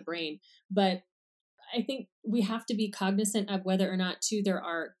 too, of the brain. But I think we have to be cognizant of whether or not, too, there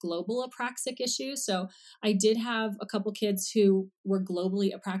are global apraxic issues. So I did have a couple kids who were globally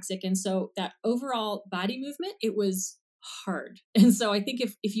apraxic. And so that overall body movement, it was hard. And so I think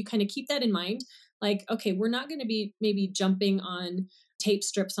if you kind of keep that in mind, like, okay, we're not going to be maybe jumping on tape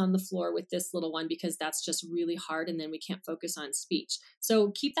strips on the floor with this little one because that's just really hard and then we can't focus on speech.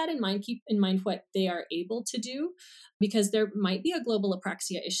 So keep that in mind. Keep in mind what they are able to do because there might be a global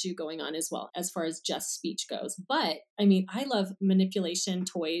apraxia issue going on as well as far as just speech goes. But I mean, I love manipulation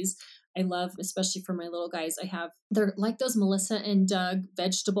toys. I love, especially for my little guys, they're like those Melissa and Doug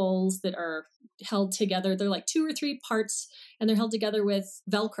vegetables that are held together. They're like 2 or 3 parts and they're held together with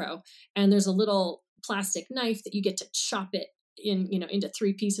Velcro. And there's a little plastic knife that you get to chop it into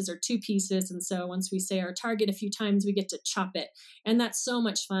 3 pieces or 2 pieces. And so once we say our target a few times, we get to chop it. And that's so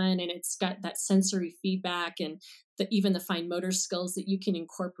much fun. And it's got that sensory feedback and even the fine motor skills that you can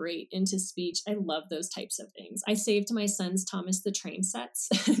incorporate into speech. I love those types of things. I saved my son's Thomas the Train sets.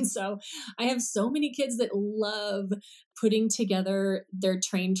 And so I have so many kids that love putting together their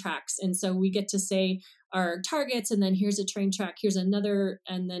train tracks. And so we get to say our targets, and then here's a train track, here's another,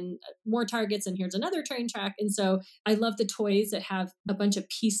 and then more targets, and here's another train track. And so I love the toys that have a bunch of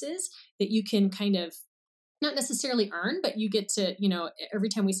pieces that you can kind of not necessarily earn, but you get to, every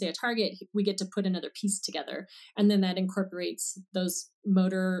time we say a target, we get to put another piece together. And then that incorporates those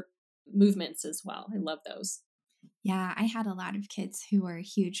motor movements as well. I love those. Yeah, I had a lot of kids who were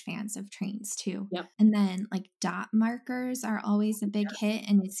huge fans of trains too. Yep. And then like dot markers are always a big hit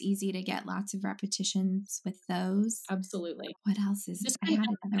and it's easy to get lots of repetitions with those. Absolutely. What else is Just I kind had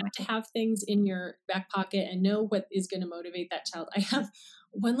of another have to have things in your back pocket and know what is going to motivate that child. I have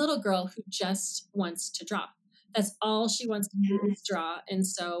one little girl who just wants to draw. That's all she wants to do is draw. And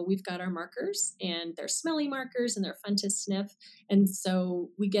so we've got our markers and they're smelly markers and they're fun to sniff. And so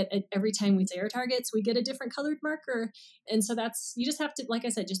we get, every time we say our targets, we get a different colored marker. And so you just have to, like I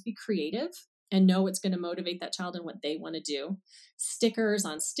said, just be creative and know what's going to motivate that child and what they want to do. Stickers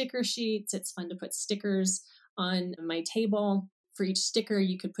on sticker sheets. It's fun to put stickers on my table. For each sticker,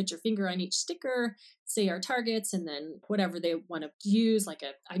 you could put your finger on each sticker, say our targets, and then whatever they want to use.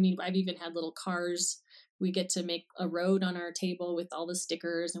 I've even had little cars. We get to make a road on our table with all the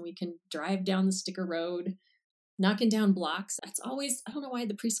stickers and we can drive down the sticker road, knocking down blocks. That's always, I don't know why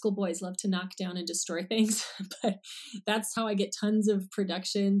the preschool boys love to knock down and destroy things, but that's how I get tons of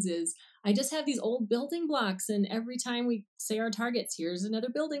productions is I just have these old building blocks. And every time we say our targets, here's another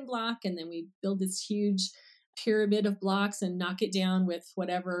building block. And then we build this huge pyramid of blocks and knock it down with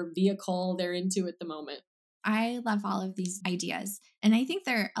whatever vehicle they're into at the moment. I love all of these ideas. And I think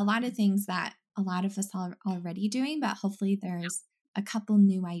there are a lot of things that a lot of us are already doing, but hopefully there's a couple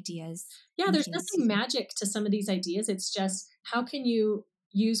new ideas. Yeah, there's nothing magic to some of these ideas. It's just how can you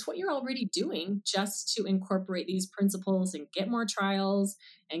use what you're already doing just to incorporate these principles and get more trials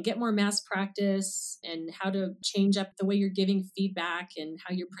and get more mass practice and how to change up the way you're giving feedback and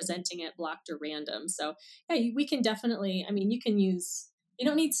how you're presenting it blocked or random. So yeah, we can definitely, you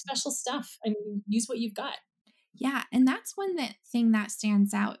don't need special stuff. Use what you've got. Yeah. And that's thing that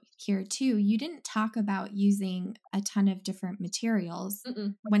stands out here too. You didn't talk about using a ton of different materials.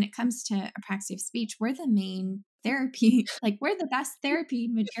 Mm-mm. When it comes to apraxia of speech, we're the main therapy, like we're the best therapy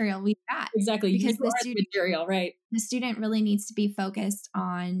material we've got. Exactly. Because the material, right? The student really needs to be focused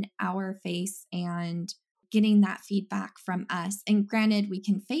on our face and getting that feedback from us. And granted, we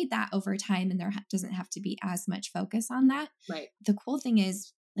can fade that over time and there doesn't have to be as much focus on that. Right. The cool thing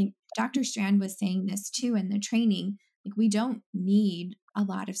is, like Dr. Strand was saying this too in the training, like we don't need a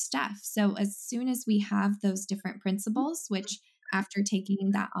lot of stuff. So as soon as we have those different principles, which after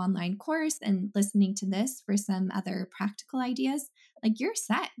taking that online course and listening to this for some other practical ideas, like you're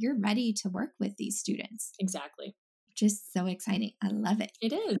set, you're ready to work with these students. Exactly. Just so exciting. I love it.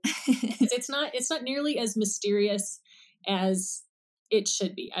 It is. It's not nearly as mysterious as it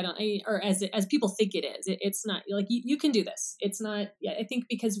should be. Or as people think it is. It's not like you can do this. It's not. Yeah, I think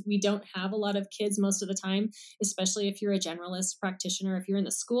because we don't have a lot of kids most of the time, especially if you're a generalist practitioner, if you're in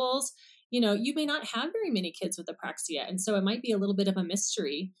the schools, you may not have very many kids with apraxia, and so it might be a little bit of a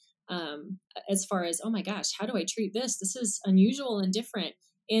mystery as far as, oh my gosh, how do I treat this? This is unusual and different.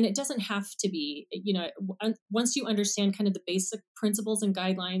 And it doesn't have to be, once you understand kind of the basic principles and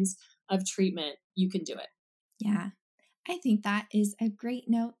guidelines of treatment, you can do it. Yeah, I think that is a great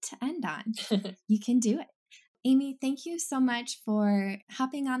note to end on. You can do it. Amy, thank you so much for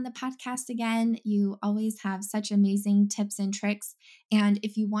hopping on the podcast again. You always have such amazing tips and tricks. And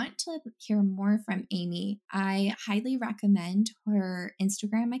if you want to hear more from Amy, I highly recommend her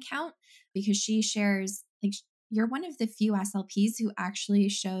Instagram account because she shares, like, you're one of the few SLPs who actually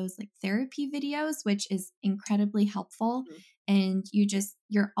shows like therapy videos, which is incredibly helpful. And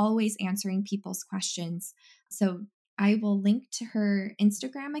you're always answering people's questions. So I will link to her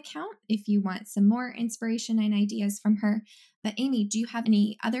Instagram account if you want some more inspiration and ideas from her. But Amy, do you have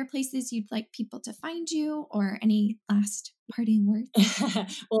any other places you'd like people to find you or any last parting words?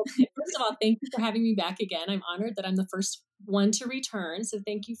 Well, first of all, thank you for having me back again. I'm honored that I'm the first one to return. So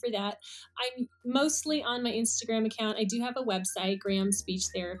thank you for that. I'm mostly on my Instagram account. I do have a website,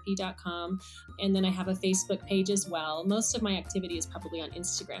 grahamspeechtherapy.com. And then I have a Facebook page as well. Most of my activity is probably on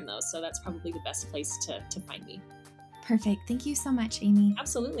Instagram though. So that's probably the best place to find me. Perfect. Thank you so much, Amy.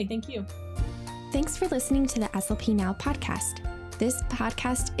 Absolutely. Thank you. Thanks for listening to the SLP Now podcast. This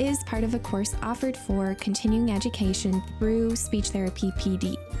podcast is part of a course offered for continuing education through Speech Therapy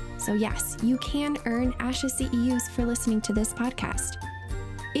PD. So yes, you can earn ASHA CEUs for listening to this podcast.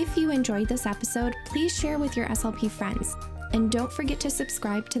 If you enjoyed this episode, please share with your SLP friends. And don't forget to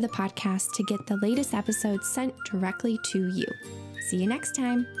subscribe to the podcast to get the latest episodes sent directly to you. See you next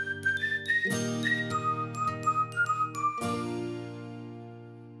time.